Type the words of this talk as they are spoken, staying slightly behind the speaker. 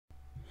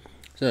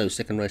So,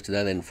 second race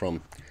today then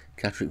from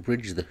Catterick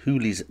Bridge, the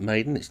Hooleys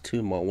Maiden. It's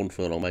 2 mile, 1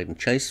 furlong maiden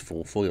chase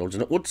for 4-year-olds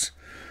and upwards.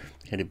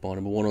 Headed by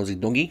number 1 Aussie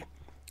Doggy.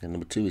 And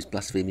number 2 is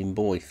Blaspheming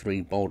Boy,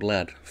 3 Bold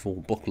Lad, 4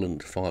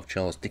 Buckland, 5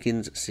 Charles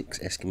Dickens, 6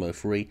 Eskimo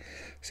Free,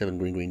 7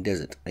 Green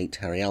Desert, 8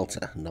 Harry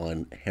Alter,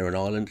 9 Heron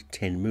Island,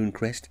 10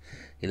 Mooncrest,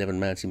 11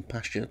 Mountain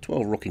Pasture,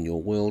 12 Rockin'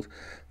 Your World,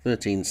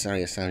 13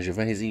 Saria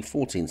Sangiovese,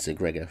 14 Sir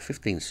Gregor,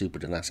 15 Super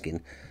Danaskin,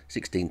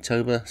 16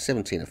 Toba,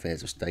 17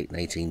 Affairs of State, and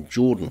 18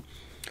 Jordan.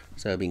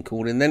 So being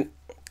called in then,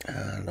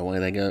 and away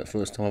they go at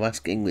first time of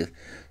asking with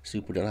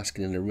Super Danaskin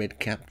in the red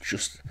cap,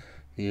 just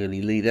the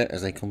early leader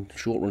as they come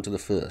short run to the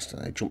first.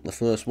 And they jump the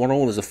first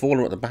 1-all. There's a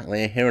faller at the back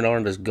there. Heron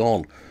Island has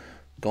gone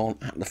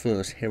at the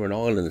first. Heron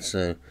Island,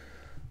 so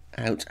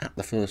out at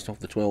the first off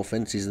the 12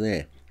 fences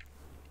there.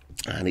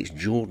 And it's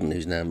Jordan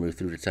who's now moved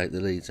through to take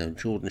the lead. So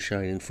Jordan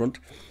showing in front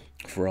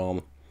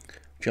from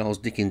Charles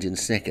Dickens in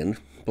second.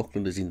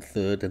 Buckland is in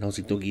third, and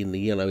Aussie Doggy in the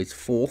yellow is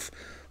fourth.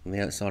 On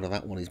the outside of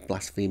that one is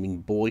Blaspheming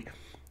Boy.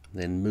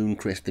 Then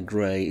Mooncrest the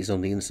Grey is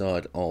on the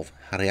inside of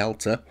Harry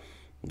Alter.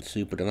 And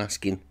Super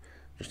Danaskin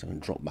just having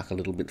dropped back a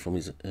little bit from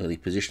his early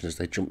position as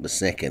they jump the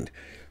second.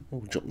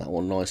 We'll jump that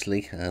one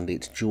nicely, and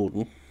it's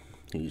Jordan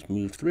who's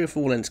moved 3 or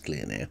 4 lengths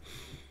clear now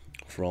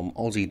from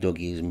Aussie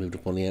Doggy, who's moved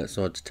up on the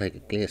outside to take a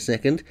clear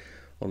second.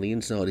 On the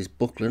inside is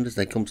Buckland as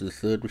they come to the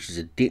third, which is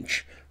a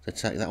ditch. They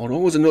take that one.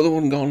 Oh, there's another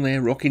one gone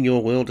there. Rockin'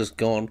 Your World has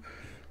gone.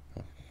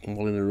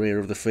 All in the rear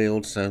of the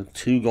field, so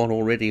 2 gone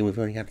already, and we've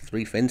only had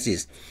 3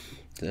 fences.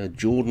 So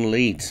Jordan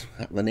leads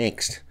at the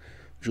next.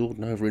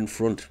 Jordan over in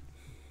front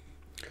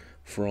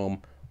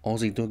from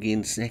Aussie Doggy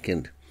in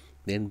second.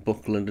 Then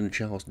Buckland and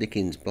Charles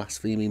Dickens.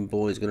 Blaspheming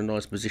Boy's got a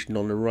nice position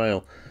on the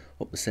rail.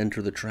 Up the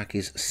centre of the track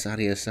is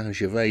Saria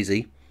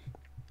Sangiovese.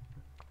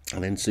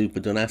 And then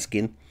Super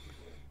Danaskin.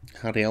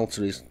 Harry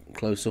Alter is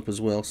close up as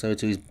well, so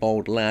to his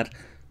Bold Lad.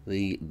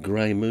 The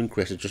Grey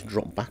Mooncrest has just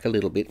dropped back a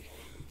little bit.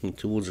 And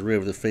towards the rear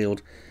of the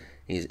field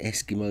is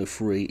Eskimo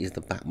Free is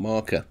the back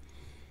marker.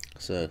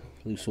 So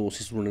loose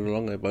horses running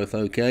along, they're both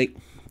okay.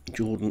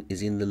 Jordan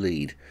is in the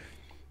lead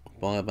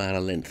by about a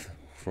length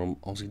from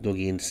Aussie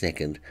Doggy in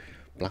second.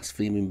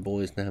 Blaspheming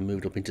Boy has now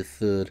moved up into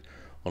third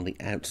on the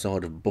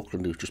outside of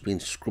Buckland, who's just been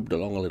scrubbed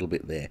along a little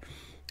bit there.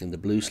 In the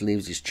blue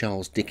sleeves is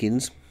Charles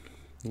Dickens.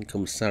 In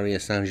comes Saria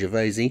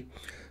Sangiovese.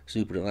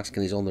 Super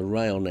Danaskin is on the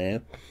rail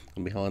now,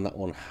 and behind that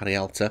one Harry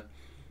Alter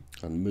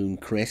and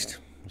Mooncrest.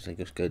 So they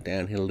just go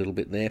downhill a little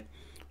bit there,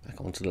 back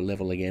onto the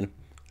level again,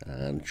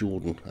 and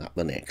Jordan at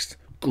the next.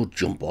 Good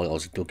jump by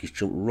Aussie Doggy. He's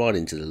jumped right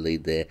into the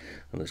lead there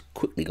and has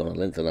quickly gone a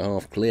length and a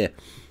half clear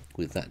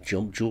with that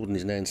jump. Jordan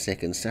is now in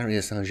second. Saria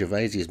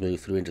Sangiovese has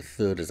moved through into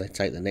third as they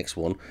take the next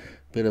one.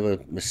 Bit of a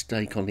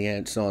mistake on the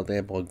outside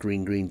there by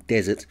Green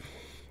Desert,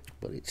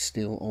 but it's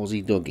still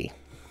Aussie Doggy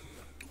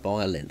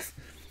by a length.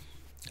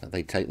 And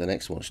they take the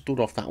next one. Stood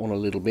off that one a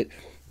little bit.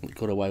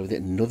 Got away with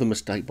it. Another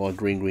mistake by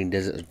Green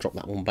Desert has dropped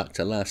that one back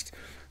to last.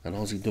 And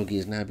Aussie Doggy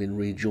has now been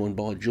rejoined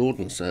by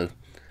Jordan. So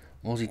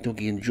Aussie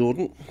Doggy and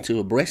Jordan 2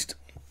 abreast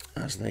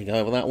as they go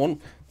over that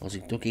one.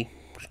 Aussie Doggy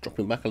just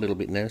dropping back a little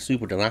bit now.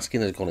 Super Danaskin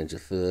has gone into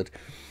third.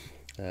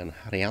 And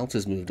Harry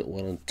Alter's moved up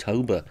well. And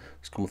Toba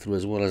has come through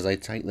as well as they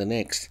take the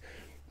next.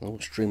 I'll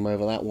stream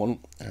over that one.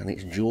 And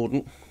it's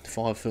Jordan.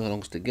 5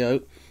 furlongs to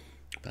go.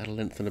 About a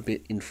length and a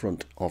bit in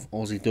front of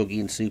Aussie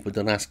Doggy and Super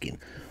Danaskin.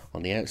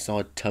 On the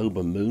outside,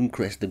 Toba,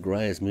 Mooncrest the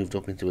Grey has moved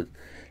up into a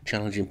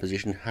challenging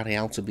position. Harry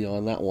Alter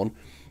behind that one.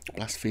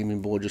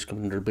 Blaspheming Boy just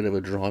coming under a bit of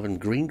a drive. And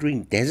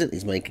Green Desert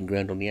is making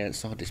ground on the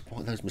outside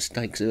despite those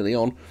mistakes early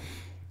on.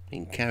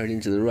 Being carried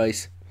into the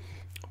race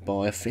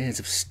by Affairs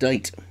of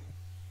State.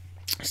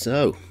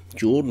 So,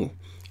 Jordan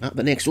at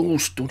the next. Oh,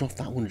 stood off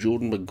that one,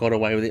 Jordan, but got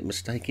away with it.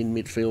 Mistake in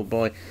midfield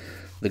by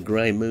the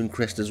Grey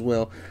Mooncrest as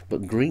well.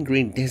 But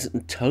Green Desert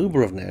and Toba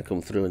have now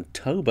come through. And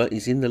Toba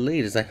is in the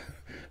lead as they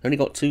only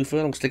got 2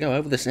 furlongs to go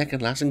over the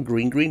second last, and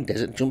Green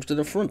Desert jumps to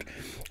the front.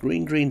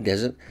 Green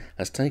Desert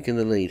has taken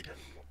the lead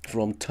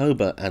from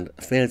Toba and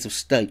Affairs of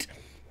State.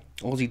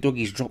 Aussie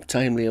Doggy's dropped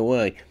tamely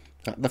away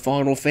at the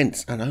final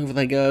fence, and over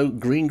they go.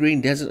 Green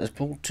Desert has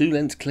pulled 2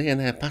 lengths clear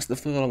now past the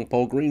furlong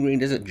pole. Green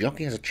Desert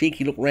jockey has a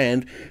cheeky look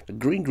round, but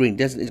Green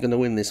Desert is going to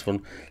win this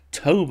one.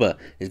 Toba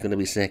is going to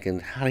be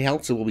second. Harry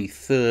Alter will be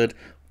third.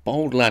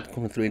 Bold Lad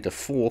coming through into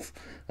fourth,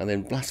 and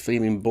then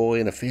Blaspheming Boy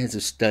and Affairs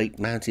of State,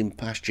 Mountain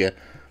Pasture.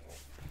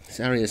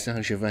 Saria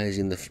Sangiovese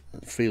in the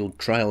field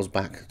trails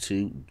back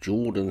to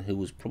Jordan, who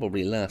was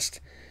probably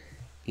last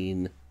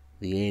in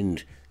the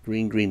end.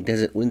 Green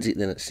Desert wins it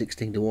then at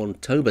 16 to 1.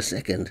 Toba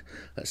second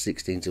at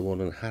 16 to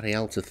 1, and Harry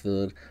Alter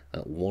third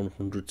at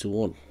 100 to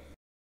 1.